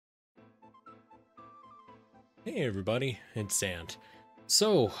Hey everybody, it's Xant.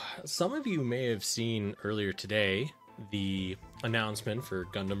 So, some of you may have seen earlier today the announcement for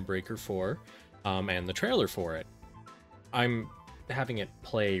Gundam Breaker 4 and the trailer for it. I'm having it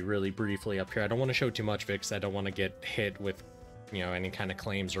play really briefly up here. I don't want to show too much of it because I don't want to get hit with, any kind of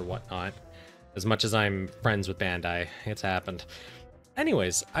claims or whatnot. As much as I'm friends with Bandai, it's happened.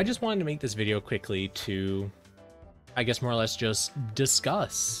 Anyways, I just wanted to make this video quickly to, I guess, more or less just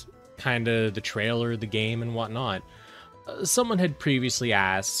discuss kind of the trailer, the game, and whatnot. Someone had previously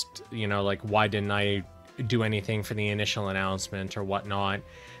asked, like, why didn't I do anything for the initial announcement or whatnot?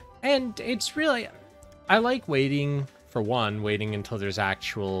 And it's really, I like waiting, for one, waiting until there's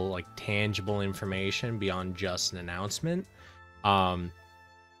actual, like, tangible information beyond just an announcement.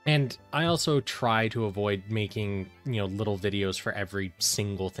 And I also try to avoid making, little videos for every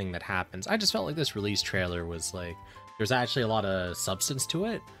single thing that happens. I just felt like this release trailer was like, there's actually a lot of substance to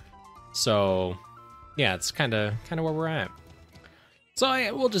it. So, yeah, it's kind of where we're at. So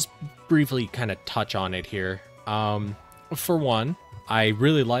we'll just briefly kind of touch on it here. For one, I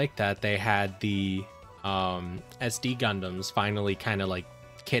really like that they had the SD Gundams finally kind of like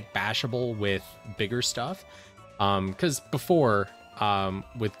kit bashable with bigger stuff. Because before,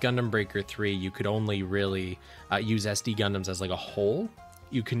 with Gundam Breaker 3, you could only really use SD Gundams as like a whole.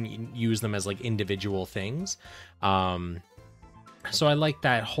 You can use them as like individual things. So I like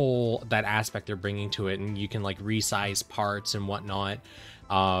that aspect they're bringing to it, and you can like resize parts and whatnot.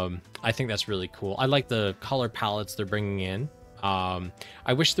 I think that's really cool. I like the color palettes they're bringing in.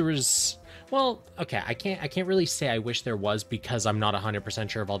 I wish there was, well, okay, I can't really say I wish there was because I'm not 100%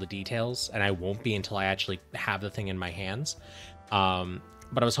 sure of all the details, and I won't be until I actually have the thing in my hands. But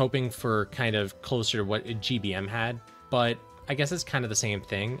I was hoping for kind of closer to what GBM had, but I guess it's kind of the same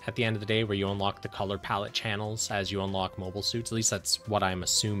thing at the end of the day, where you unlock the color palette channels as you unlock mobile suits. At least that's what I'm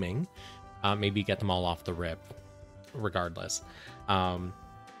assuming. Maybe get them all off the rip, regardless.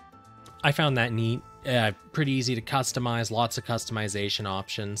 I found that neat. Pretty easy to customize, lots of customization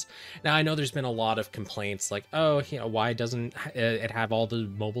options. Now, I know there's been a lot of complaints like, oh, why doesn't it have all the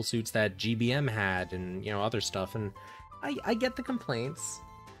mobile suits that GBM had and, other stuff. And I get the complaints.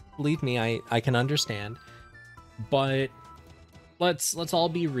 Believe me, I can understand. But let's all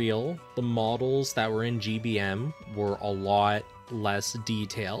be real. The models that were in GBM were a lot less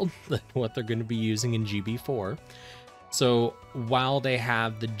detailed than what they're going to be using in GB4. So while they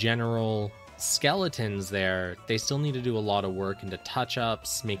have the general skeletons there, they still need to do a lot of work into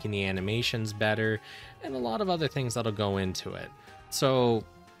touch-ups, making the animations better, and a lot of other things that'll go into it. So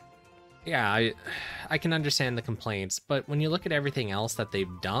yeah, I can understand the complaints, but when you look at everything else that they've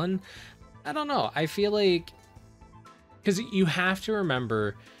done, I don't know. I feel like, because you have to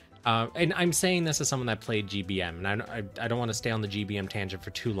remember, and I'm saying this as someone that played GBM, and I don't want to stay on the GBM tangent for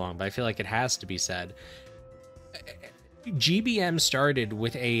too long, but I feel like it has to be said. GBM started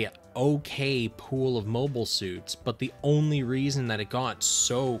with a okay pool of mobile suits, but the only reason that it got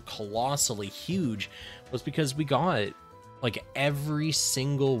so colossally huge was because we got, like, every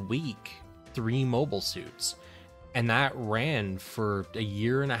single week 3 mobile suits, and that ran for a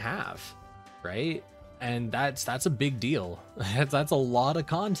year and a half, right? And that's a big deal. That's a lot of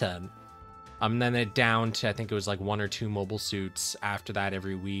content. Then it down to, I think it was like 1 or 2 mobile suits after that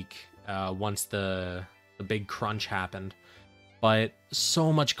every week, once the big crunch happened. But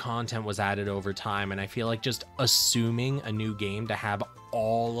so much content was added over time, and I feel like just assuming a new game to have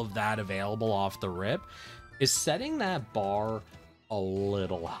all of that available off the rip is setting that bar a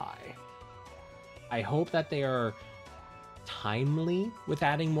little high. I hope that they are timely with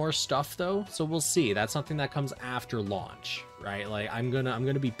adding more stuff, though, so we'll see. That's something that comes after launch, right? Like, I'm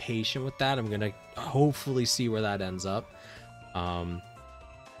gonna be patient with that. I'm gonna hopefully see where that ends up.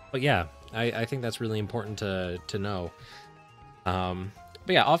 But yeah, I think that's really important to know. But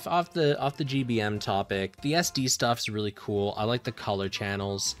yeah, off the GBM topic, the SD stuff's really cool. I like the color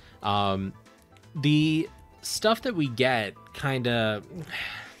channels. The stuff that we get kind of,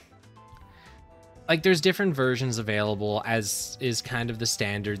 like, there's different versions available, as is kind of the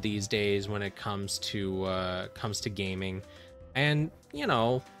standard these days when it comes to gaming, and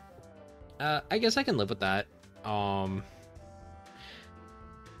I guess I can live with that. I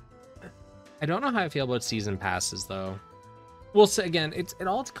don't know how I feel about season passes, though. We'll see. Again, it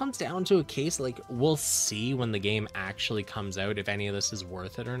all comes down to a case, like, we'll see when the game actually comes out if any of this is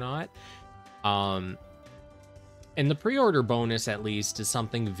worth it or not. And the pre-order bonus, at least, is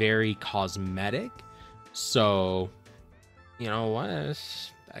something very cosmetic. So, you know what?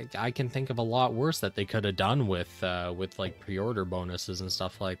 I can think of a lot worse that they could have done with like pre-order bonuses and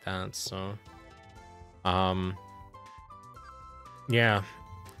stuff like that. So, yeah.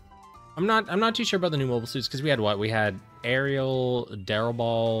 I'm not too sure about the new mobile suits because we had what? We had Ariel,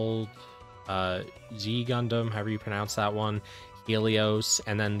 Darrowball, Z Gundam, however you pronounce that one, Helios,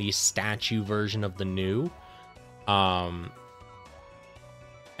 and then the statue version of the new. And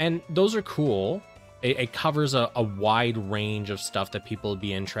those are cool. It covers a wide range of stuff that people would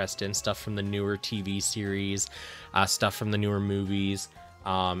be interested in. Stuff from the newer TV series, stuff from the newer movies,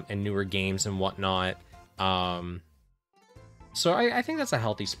 and newer games and whatnot. So I think that's a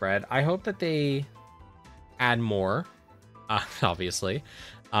healthy spread. I hope that they add more, obviously.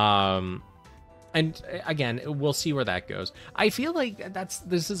 And again, we'll see where that goes. I feel like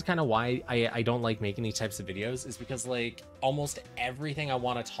this is kind of why I don't like making these types of videos, is because like almost everything I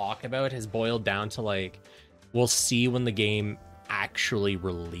want to talk about has boiled down to like, we'll see when the game actually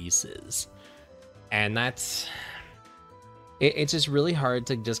releases. And it's just really hard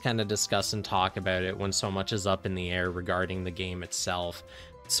to just kind of discuss and talk about it when so much is up in the air regarding the game itself.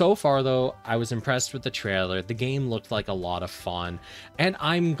 So far, though, I was impressed with the trailer. The game looked like a lot of fun, and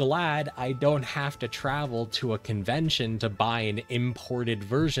I'm glad I don't have to travel to a convention to buy an imported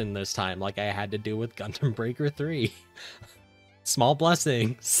version this time, like I had to do with Gundam Breaker 3. Small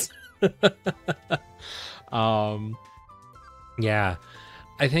blessings. Yeah,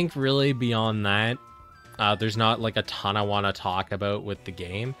 I think really beyond that, there's not like a ton I want to talk about with the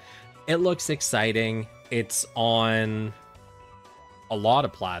game. It looks exciting. It's on a lot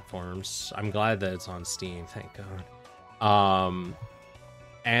of platforms. I'm glad that it's on Steam, thank God.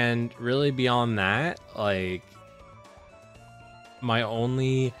 And really beyond that, like, my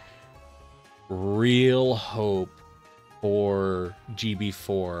only real hope for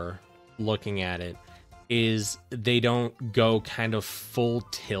GB4, looking at it, is they don't go kind of full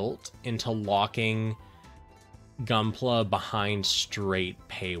tilt into locking Gunpla behind straight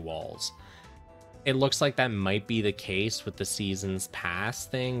paywalls. It looks like that might be the case with the Seasons Pass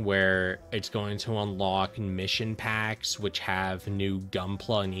thing, where it's going to unlock mission packs which have new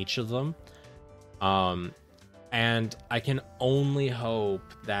Gunpla in each of them. And I can only hope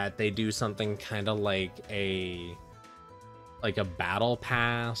that they do something kind of like a battle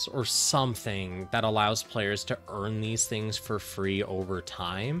pass or something that allows players to earn these things for free over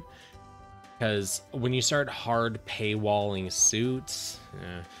time. Because when you start hard paywalling suits,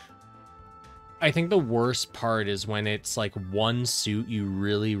 I think the worst part is when it's like one suit you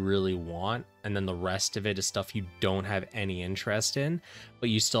really, really want, and then the rest of it is stuff you don't have any interest in, but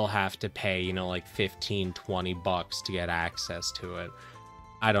you still have to pay, you know, like 15, 20 bucks to get access to it.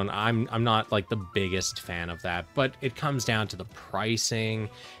 I'm not like the biggest fan of that, but it comes down to the pricing.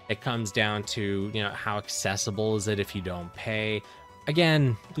 It comes down to, you know, how accessible is it if you don't pay.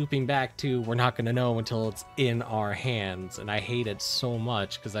 Again, looping back to, we're not going to know until it's in our hands, and I hate it so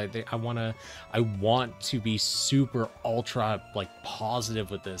much because I want to be super ultra like positive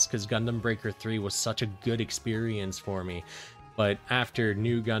with this, because Gundam Breaker 3 was such a good experience for me. But after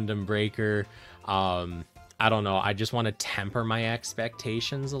New Gundam Breaker, I don't know, I just want to temper my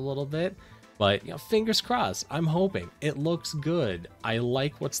expectations a little bit. But, you know, fingers crossed. I'm hoping it looks good. I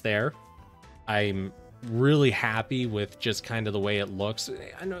like what's there. I'm really happy with just kind of the way it looks.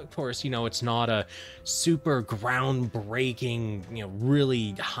 I know, of course, you know, it's not a super groundbreaking, you know,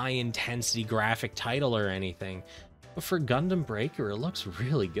 really high intensity graphic title or anything, but for Gundam Breaker, it looks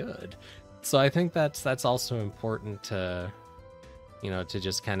really good. So I think that's also important to, you know, to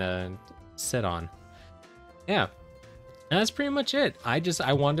just kind of sit on. Yeah, that's pretty much it. I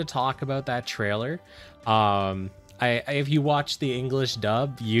wanted to talk about that trailer. If you watch the English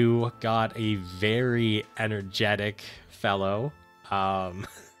dub, you got a very energetic fellow.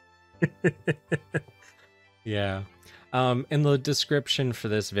 Yeah. In the description for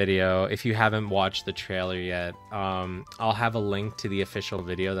this video, if you haven't watched the trailer yet, I'll have a link to the official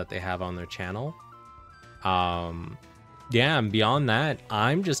video that they have on their channel. Yeah, and beyond that,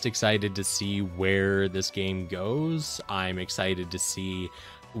 I'm just excited to see where this game goes. I'm excited to see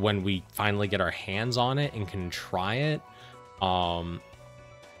when we finally get our hands on it and can try it.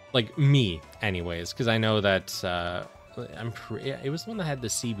 Like me anyways, because I know that it was the one that had the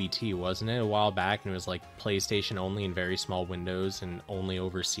CBT, wasn't it, a while back, and it was like PlayStation only in very small windows and only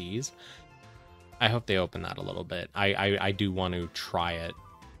overseas. I hope they open that a little bit. I do want to try it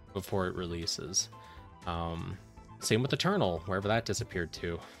before it releases. Same with Eternal, wherever that disappeared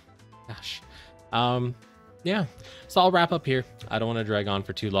to. Gosh. Yeah, so I'll wrap up here. I don't want to drag on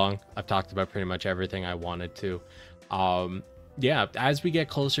for too long. I've talked about pretty much everything I wanted to. Yeah, as we get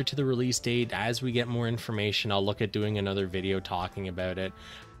closer to the release date, as we get more information, I'll look at doing another video talking about it.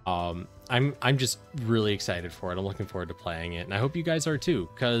 I'm just really excited for it. I'm looking forward to playing it, and I hope you guys are too,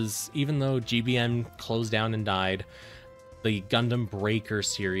 because even though GBM closed down and died, the Gundam Breaker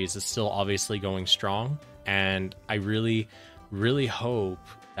series is still obviously going strong, and I really, really hope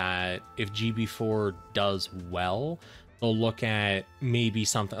that if GB4 does well, they'll look at maybe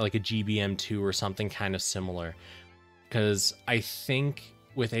something like a GBM2 or something kind of similar. Because I think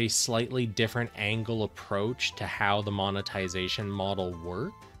with a slightly different angle approach to how the monetization model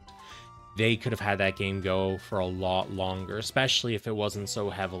worked, they could have had that game go for a lot longer, especially if it wasn't so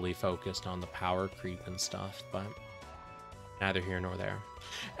heavily focused on the power creep and stuff, but neither here nor there.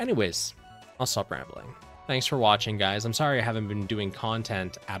 Anyways, I'll stop rambling. Thanks for watching, guys. I'm sorry I haven't been doing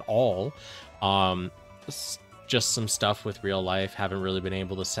content at all. Just some stuff with real life. Haven't really been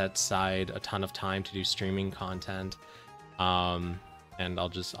able to set aside a ton of time to do streaming content. And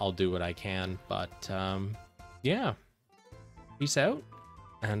I'll do what I can, but yeah, peace out,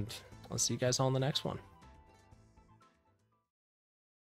 and I'll see you guys all in the next one.